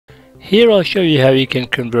Here I'll show you how you can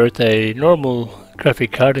convert a normal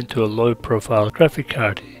graphic card into a low profile graphic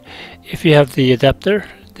card. If you have the adapter,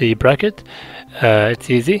 the bracket, it's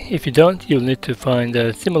easy. If you don't, you'll need to find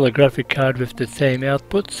a similar graphic card with the same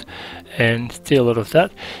outputs and steal out of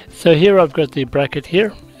that. So here I've got the bracket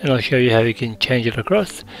here, and I'll show you how you can change it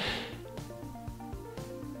across.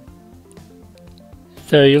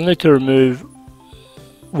 So you'll need to remove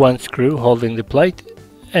one screw holding the plate,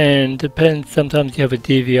 and depends, sometimes you have a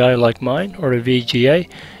DVI like mine or a VGA,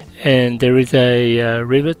 and there is a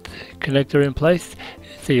rivet connector in place,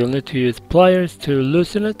 so you'll need to use pliers to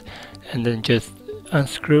loosen it and then just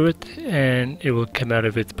unscrew it and it will come out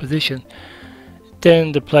of its position.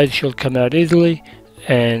 Then the plate should come out easily,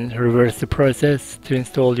 and reverse the process to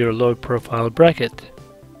install your low profile bracket.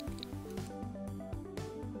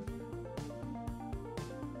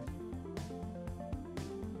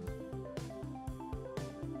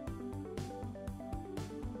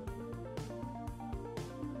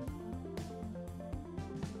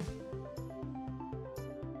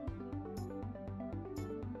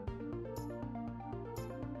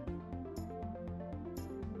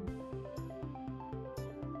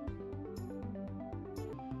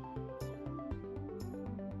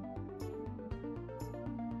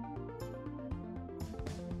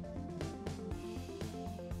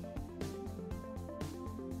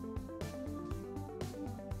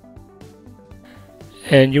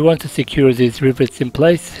 And you want to secure these rivets in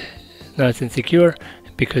place nice and secure,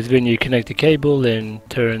 because when you connect the cable and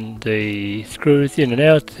turn the screws in and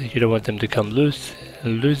out, you don't want them to come loose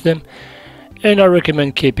and lose them. And I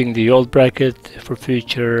recommend keeping the old bracket for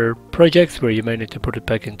future projects where you may need to put it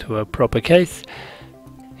back into a proper case.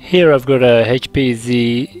 Here I've got a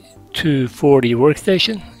HP Z240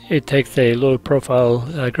 workstation. It takes a low profile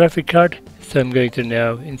graphic card, so I'm going to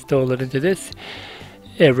now install it into this.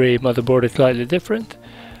 Every motherboard is slightly different,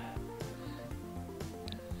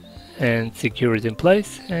 and secure it in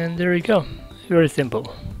place, and there you go. Very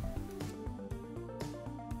simple.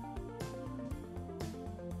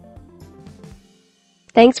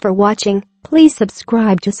 Thanks for watching. Please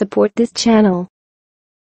subscribe to support this channel.